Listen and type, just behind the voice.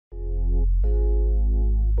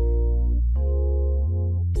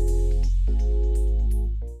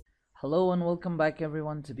Hello and welcome back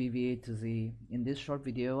everyone to VBA to Z. In this short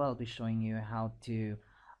video I'll be showing you how to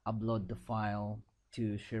upload the file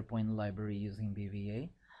to SharePoint library using VBA,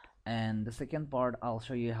 and the second part I'll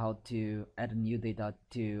show you how to add a new data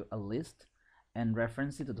to a list and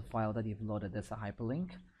reference it to the file that you've loaded as a hyperlink.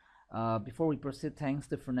 Before we proceed, thanks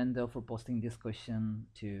to Fernando for posting this question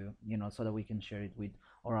to so that we can share it with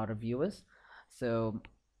our other viewers. So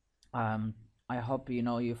I hope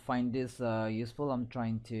you find this useful. I'm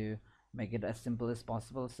trying to make it as simple as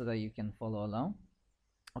possible so that you can follow along.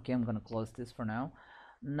 Okay, I'm gonna close this for now.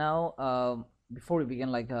 Before we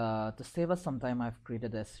begin, to save us some time, I've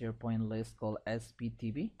created a SharePoint list called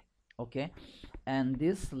SPTB. Okay, and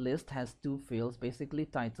this list has two fields, basically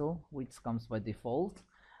title, which comes by default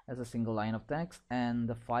as a single line of text, and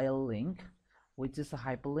the file link, which is a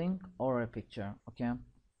hyperlink or a picture. Okay,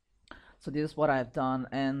 so this is what I've done,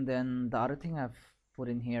 and then the other thing I've put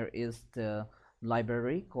in here is the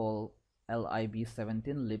library called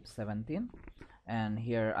lib17 lib17, and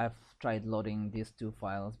here I've tried loading these two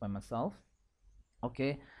files by myself.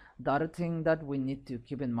 Okay, the other thing that we need to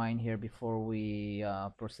keep in mind here before we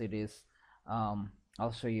proceed is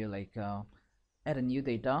I'll show you add a new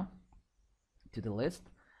data to the list.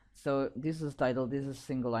 So this is title, this is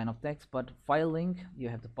single line of text, but file link you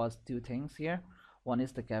have to pass two things here. One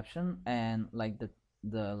is the caption and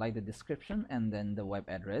the description, and then the web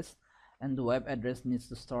address, and the web address needs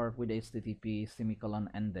to start with http semicolon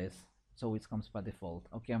and this, so it comes by default.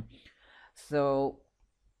 Okay, so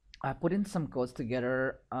I put in some codes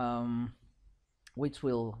together which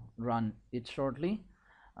will run it shortly.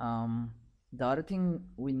 The other thing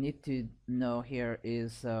we need to know here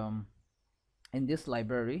is in this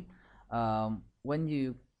library, when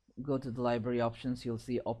you go to the library options, you'll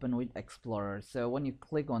see Open with Explorer. So when you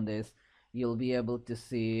click on this, you'll be able to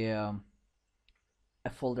see a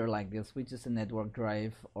folder like this, which is a network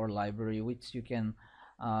drive or library, which you can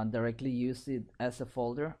directly use it as a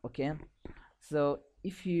folder. Okay, so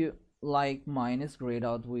if you like, mine is grayed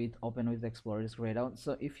out with Open with Explorer is grayed out.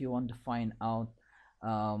 So if you want to find out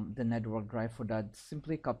the network drive for that,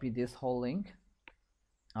 simply copy this whole link,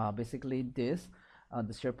 basically this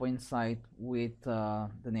the SharePoint site with the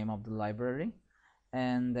name of the library,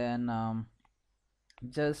 and then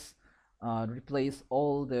just replace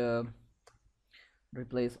all this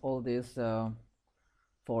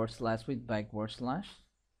forward slash with backward slash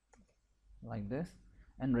like this,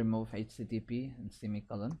 and remove HTTP and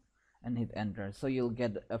semicolon and hit enter. So you'll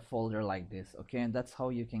get a folder like this. Okay, and that's how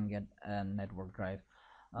you can get a network drive,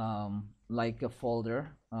 like a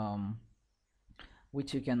folder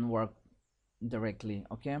which you can work directly.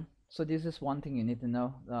 Okay, so this is one thing you need to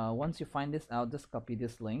know. Once you find this out, just copy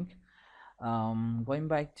this link. Going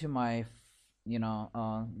back to my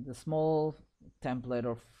the small template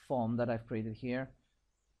or form that I've created here.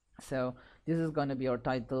 So this is going to be our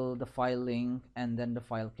title, the file link, and then the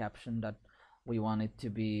file caption that we want it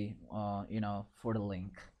to be for the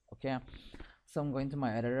link. Okay, so I'm going to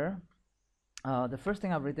my editor. The first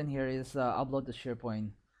thing I've written here is upload to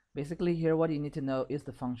SharePoint. Basically here what you need to know is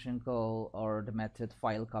the function call or the method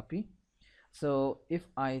file copy. So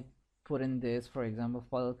if I put in this, for example,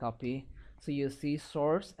 file copy, so you see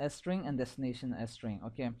source as string and destination as string.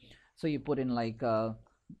 Okay, so you put in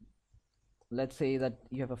let's say that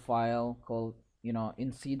you have a file called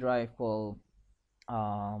in C drive called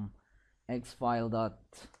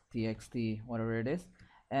xfile.txt, whatever it is,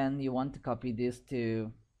 and you want to copy this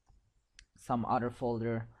to some other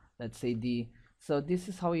folder, let's say D. So this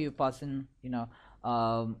is how you pass in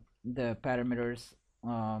the parameters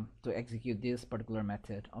to execute this particular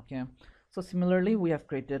method. Okay, so similarly we have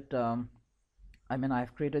created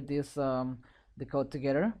I've created this the code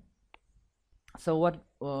together. So what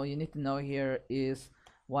you need to know here is,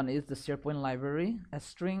 one is the SharePoint library as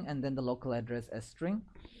string, and then the local address as string.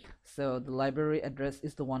 So the library address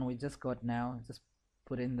is the one we just got now, just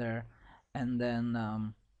put in there, and then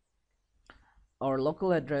our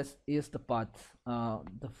local address is the path,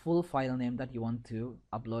 the full file name that you want to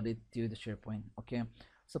upload it to the SharePoint. Okay,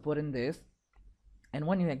 so put in this, and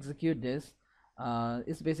when you execute this,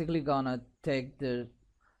 it's basically gonna take the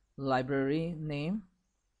library name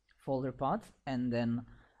folder path and then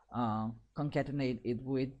concatenate it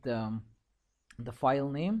with the file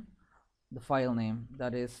name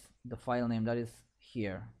that is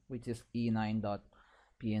here, which is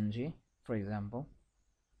e9.png, for example.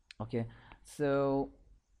 Okay, so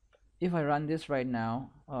if I run this right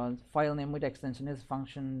now, file name with extension is a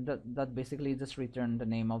function that basically just return the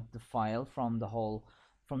name of the file from the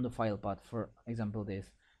file path, for example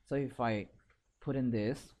this. So if I put in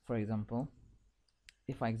this, for example,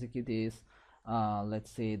 if I execute this,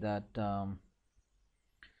 let's say that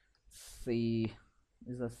C.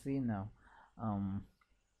 Is a C now?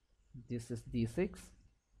 This is D6.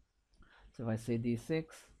 So if I say D6,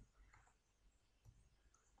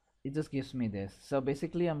 it just gives me this. So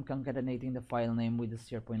basically I'm concatenating the file name with the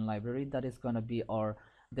SharePoint library. That is going to be our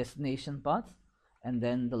destination path, and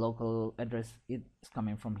then the local address is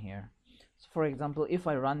coming from here. So for example, if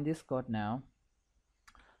I run this code now,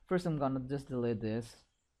 first I'm gonna just delete this.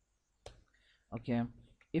 Okay,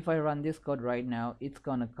 if I run this code right now, it's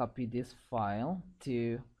gonna copy this file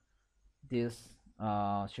to this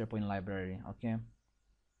SharePoint library. Okay,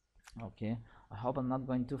 I hope I'm not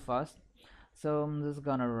going too fast. So I'm just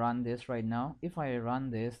gonna run this right now. If I run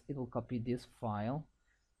this, it will copy this file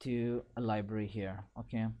to a library here.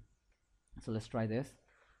 Okay, so let's try this.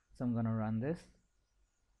 So I'm gonna run this.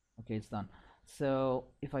 Okay, it's done. So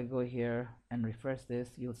if I go here and refresh this,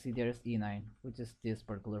 you'll see there's E9, which is this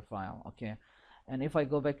particular file. Okay, and if I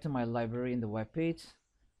go back to my library in the web page,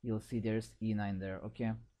 you'll see there's E9 there.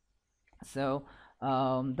 Okay, so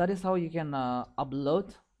that is how you can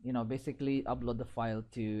upload, basically upload the file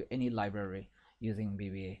to any library using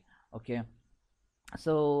VBA. Okay,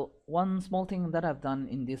 so one small thing that I've done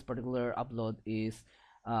in this particular upload is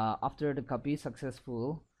after the copy is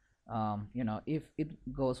successful, if it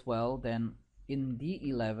goes well, then in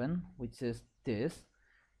D11, which is this,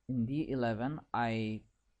 in D11 I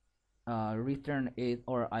return it,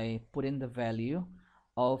 or I put in the value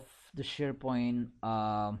of the SharePoint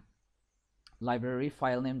library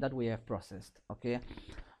file name that we have processed. Okay,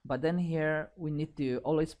 but then here we need to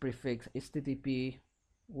always prefix HTTP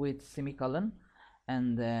with semicolon,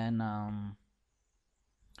 and then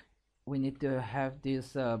we need to have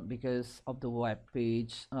this because of the web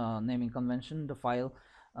page naming convention, the file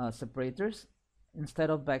separators, instead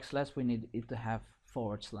of backslash we need it to have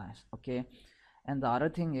 /. Okay, and the other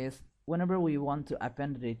thing is, whenever we want to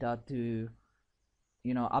append the data to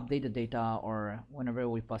update the data, or whenever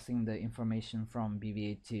we're passing the information from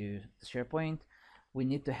VBA to SharePoint, we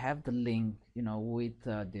need to have the link with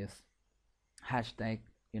this hashtag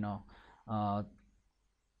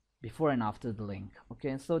before and after the link.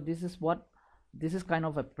 Okay, so this is kind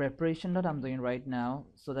of a preparation that I'm doing right now,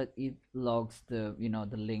 so that it logs the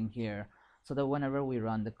the link here, so that whenever we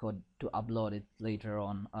run the code to upload it later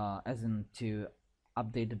on, as in to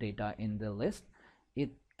update the data in the list,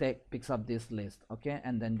 it picks up this list. Okay,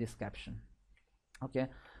 and then this caption. Okay,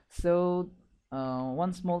 so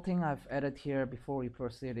one small thing I've added here before we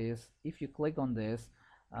proceed is, if you click on this,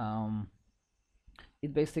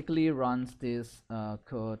 it basically runs this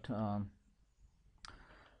code.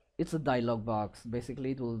 It's a dialog box.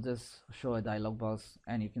 Basically it will just show a dialog box,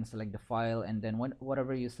 and you can select the file, and then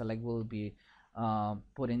whatever you select will be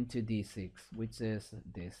put into D6, which is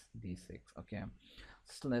this D6. Okay,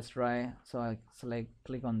 so let's try. So I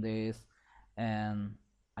click on this, and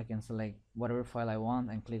I can select whatever file I want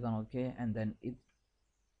and click on OK, and then it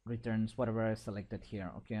returns whatever I selected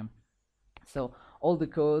here. Okay, so all the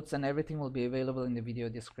codes and everything will be available in the video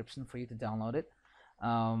description for you to download it.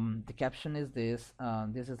 The caption is this.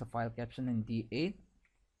 This is the file caption in D8,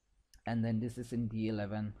 and then this is in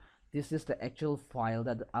D11. This is the actual file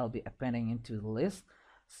that I'll be appending into the list,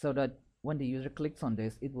 so that when the user clicks on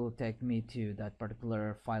this, it will take me to that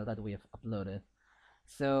particular file that we have uploaded.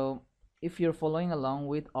 So if you're following along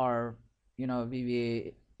with our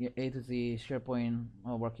VBA A to Z SharePoint,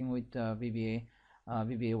 working with VBA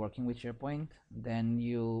working with SharePoint, then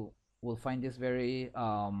you will find this very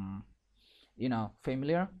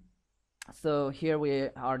familiar. So here we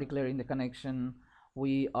are declaring the connection.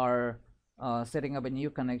 We are setting up a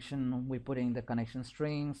new connection. We're putting the connection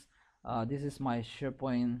strings. This is my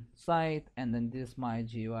SharePoint site, and then this is my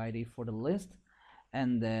GUID for the list,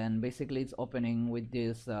 and then basically it's opening with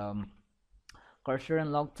this cursor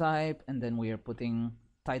and log type, and then we are putting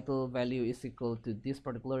title value is equal to this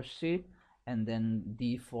particular sheet, and then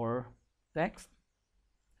D4 text,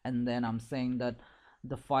 and then I'm saying that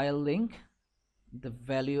the file link, the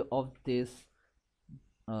value of this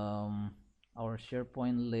our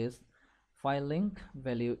SharePoint list file link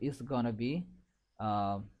value is gonna be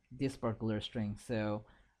this particular string. So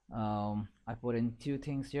I put in two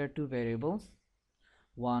things here, two variables.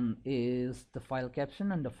 One is the file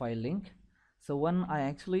caption and the file link. So when I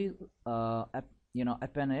actually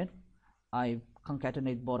append it, I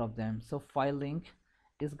concatenate both of them. So file link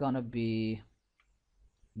is gonna be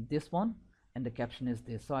this one, and the caption is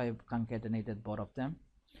this. So I've concatenated both of them,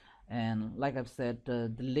 and like I've said,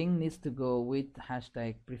 the link needs to go with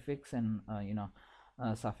hashtag prefix and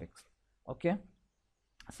suffix. Okay,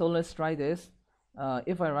 so let's try this.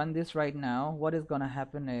 If I run this right now, what is gonna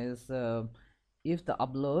happen is if the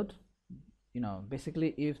upload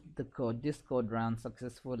basically if this code runs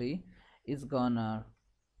successfully, it's gonna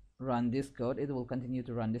run this code. It will continue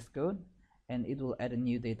to run this code, and it will add a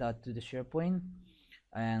new data to the SharePoint,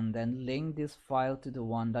 and then link this file to the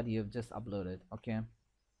one that you've just uploaded. Okay,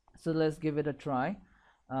 so let's give it a try.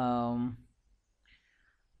 I'm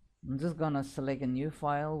just gonna select a new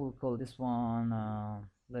file. We'll call this one,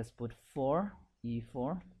 let's put 4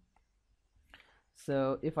 e4.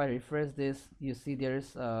 So if I refresh this, you see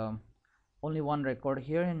there's only one record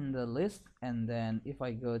here in the list, and then if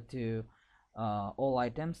I go to all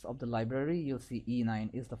items of the library, you'll see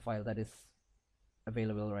E9 is the file that is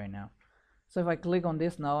available right now. So if I click on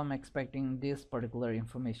this now, I'm expecting this particular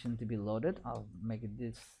information to be loaded. I'll make it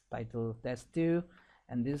this title test2,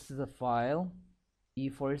 and this is a file.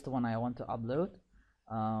 E4 is the one I want to upload.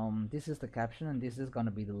 This is the caption, and this is going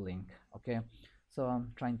to be the link. Okay, so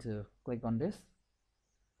I'm trying to click on this,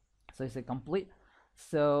 so it's a complete.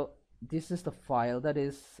 So this is the file that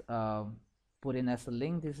is put in as a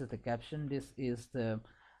link. This is the caption. This is the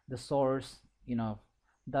source,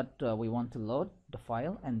 that we want to load the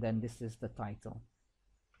file, and then this is the title.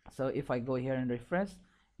 So if I go here and refresh,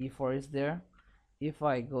 E4 is there. If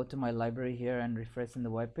I go to my library here and refresh in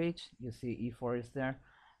the web page, you see E4 is there.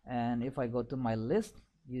 And if I go to my list,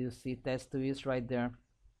 you see test2 is right there.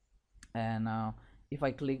 And if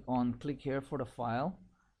I click here for the file,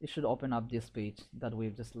 it should open up this page that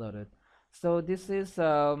we've just loaded. So this is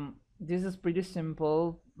pretty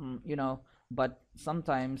simple, but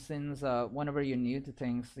sometimes, since whenever you're new to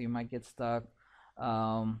things, you might get stuck.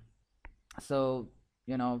 So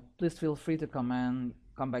please feel free to come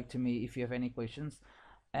back to me if you have any questions,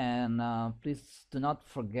 and please do not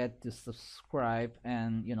forget to subscribe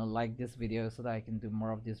and like this video, so that I can do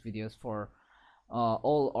more of these videos for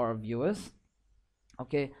all our viewers.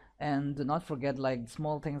 Okay, and do not forget, like,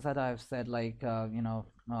 small things that I've said, like the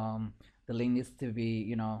link needs to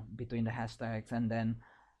be between the hashtags, and then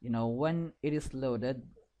when it is loaded,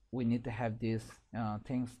 we need to have these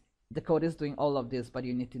things. The code is doing all of this, but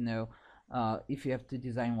you need to know if you have to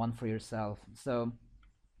design one for yourself. So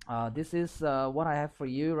this is what I have for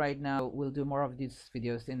you right now. We'll do more of these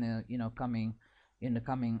videos in the upcoming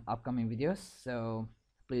videos, so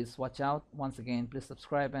please watch out. Once again, please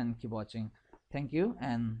subscribe and keep watching. Thank you,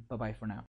 and bye bye for now.